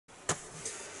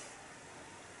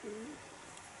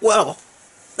Well,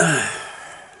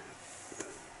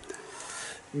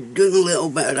 doing a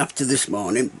little better after this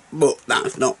morning, but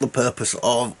that's not the purpose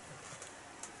of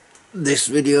this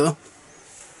video.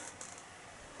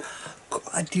 Got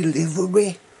a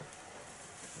delivery.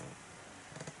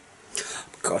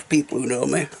 Because people who know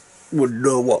me would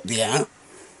know what they are.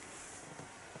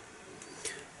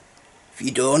 If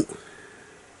you don't,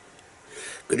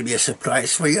 going to be a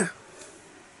surprise for you.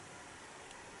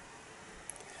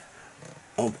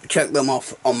 I'll check them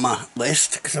off on my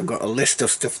list, because I've got a list of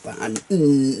stuff that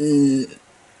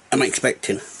I'm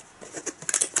expecting.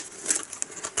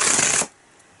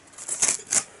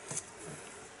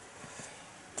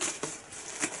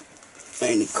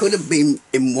 And it could have been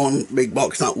in one big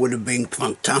box, that would have been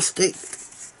fantastic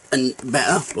and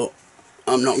better, but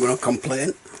I'm not going to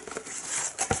complain,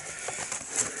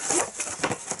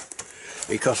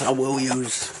 because I will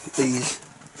use these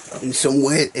in some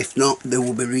way. If not, they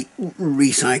will be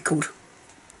recycled.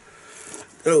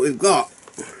 So we've got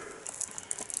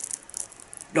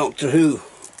Doctor Who,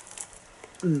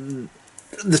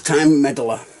 the Time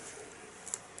Meddler,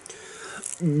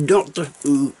 Doctor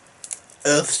Who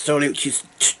Earth Story, which is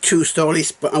 2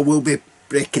 stories, but I will be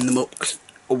breaking them up because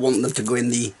I want them to go in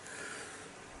the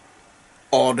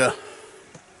order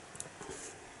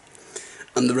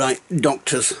and the right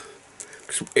doctors.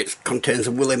 It contains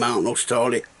a William Hartnell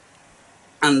story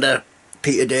and a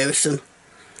Peter Davison,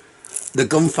 The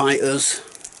Gunfighters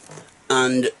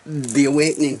and The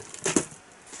Awakening.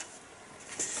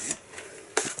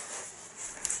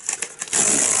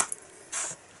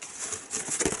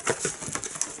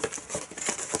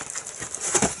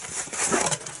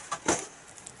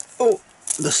 Oh,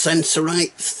 The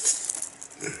Sensorites,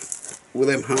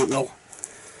 William Hartnell.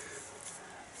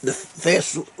 The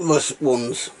Faceless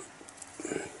Ones,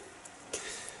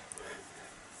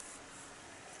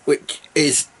 which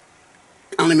is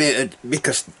animated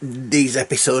because these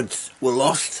episodes were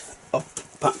lost, of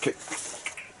Patrick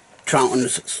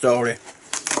Troughton's story.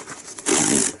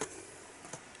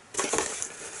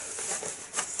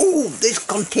 Oh, this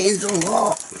contains a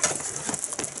lot.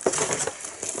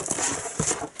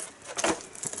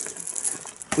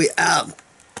 We have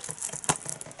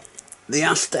The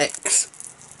Aztecs,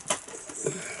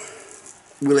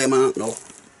 William Hartnell.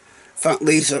 In fact,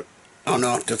 these are, oh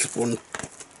no, just one,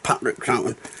 Patrick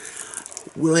Troughton.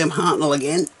 William Hartnell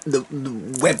again, the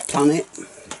Web Planet.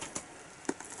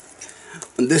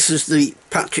 And this is the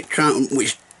Patrick Troughton,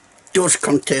 which does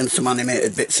contain some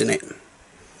animated bits in it.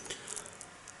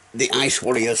 The Ice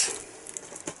Warriors.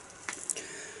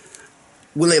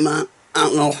 William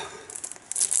Hartnell,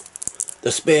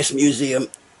 The Space Museum,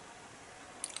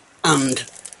 and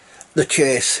The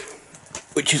Chase,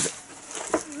 which is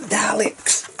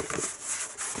Daleks.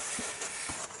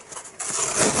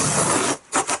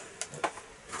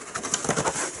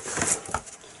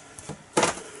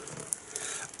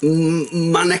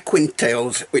 Mannequin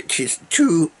Tales, which is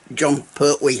 2 Jon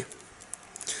Pertwee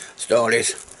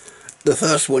stories. The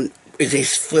first one is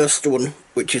his first one,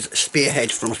 which is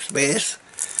Spearhead from Space,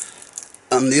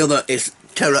 and the other is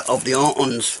Terror of the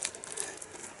Autons,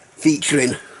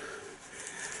 featuring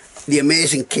the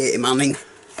amazing Katie Manning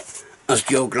as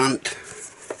Jo Grant.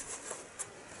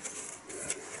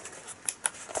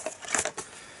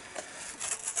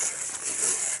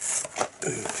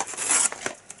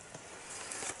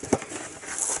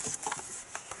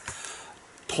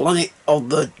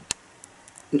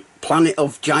 Planet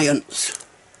of Giants,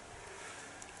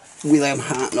 William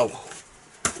Hartnell.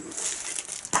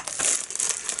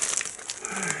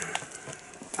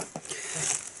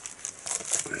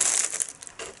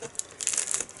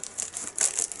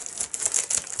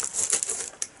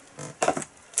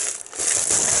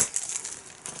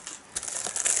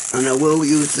 And I will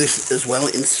use this as well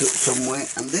in some way.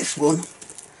 And this one,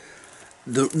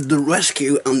 the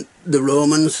Rescue and the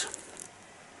Romans,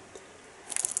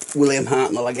 William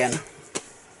Hartnell again.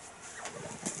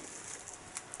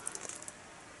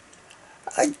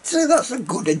 I'd say that's a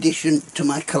good addition to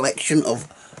my collection of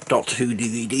Doctor Who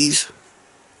DVDs,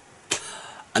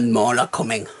 and more are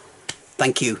coming.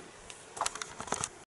 Thank you.